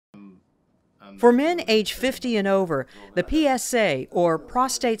For men age 50 and over, the PSA, or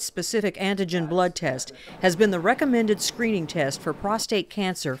prostate-specific antigen blood test, has been the recommended screening test for prostate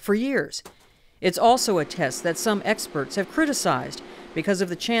cancer for years. It's also a test that some experts have criticized because of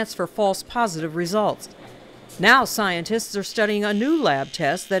the chance for false positive results. Now scientists are studying a new lab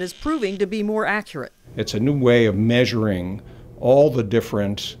test that is proving to be more accurate. It's a new way of measuring all the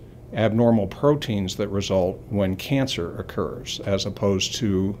different abnormal proteins that result when cancer occurs, as opposed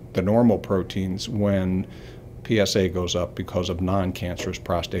to the normal proteins when PSA goes up because of non-cancerous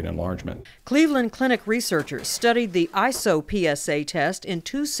prostate enlargement. Cleveland Clinic researchers studied the IsoPSA test in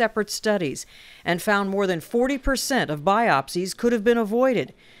 2 separate studies and found more than 40% of biopsies could have been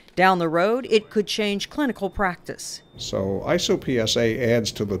avoided. Down the road, it could change clinical practice. So IsoPSA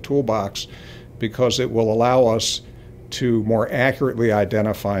adds to the toolbox because it will allow us to more accurately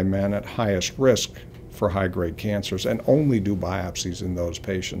identify men at highest risk for high-grade cancers and only do biopsies in those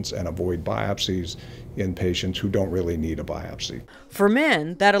patients and avoid biopsies in patients who don't really need a biopsy. For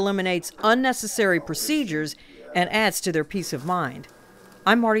men, that eliminates unnecessary procedures and adds to their peace of mind.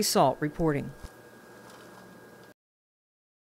 I'm Marty Salt reporting.